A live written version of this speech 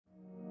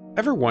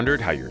Ever wondered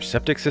how your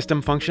septic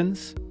system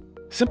functions?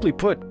 Simply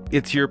put,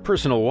 it's your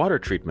personal water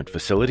treatment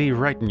facility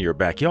right in your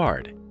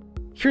backyard.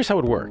 Here's how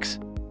it works.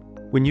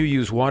 When you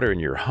use water in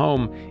your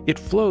home, it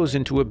flows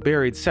into a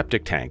buried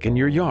septic tank in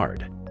your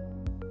yard.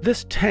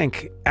 This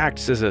tank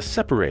acts as a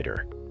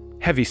separator.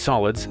 Heavy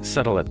solids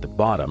settle at the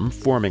bottom,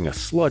 forming a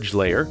sludge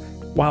layer,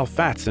 while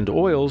fats and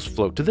oils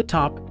float to the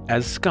top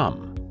as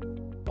scum.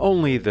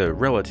 Only the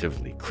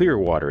relatively clear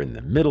water in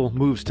the middle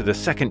moves to the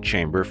second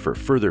chamber for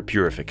further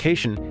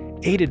purification,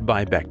 aided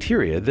by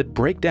bacteria that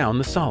break down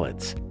the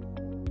solids.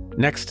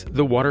 Next,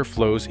 the water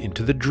flows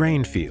into the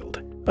drain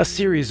field, a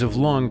series of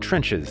long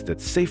trenches that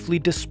safely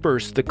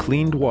disperse the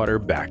cleaned water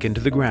back into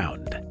the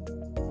ground.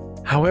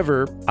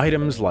 However,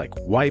 items like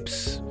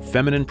wipes,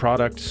 feminine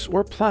products,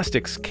 or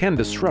plastics can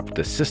disrupt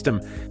the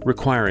system,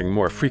 requiring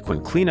more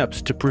frequent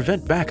cleanups to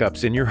prevent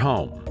backups in your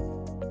home.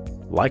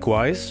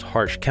 Likewise,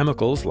 harsh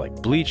chemicals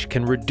like bleach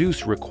can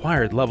reduce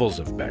required levels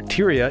of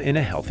bacteria in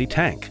a healthy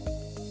tank.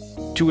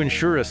 To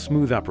ensure a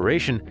smooth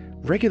operation,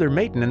 regular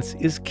maintenance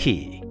is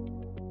key.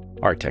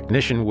 Our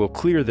technician will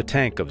clear the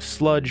tank of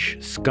sludge,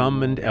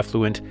 scum, and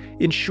effluent,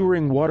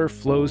 ensuring water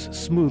flows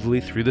smoothly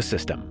through the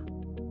system.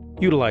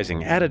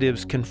 Utilizing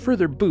additives can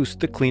further boost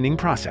the cleaning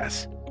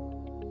process.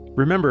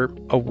 Remember,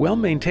 a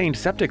well-maintained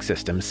septic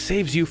system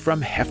saves you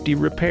from hefty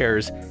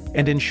repairs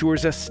and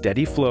ensures a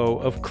steady flow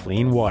of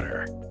clean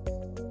water.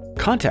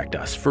 Contact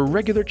us for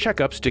regular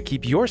checkups to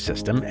keep your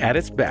system at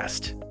its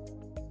best.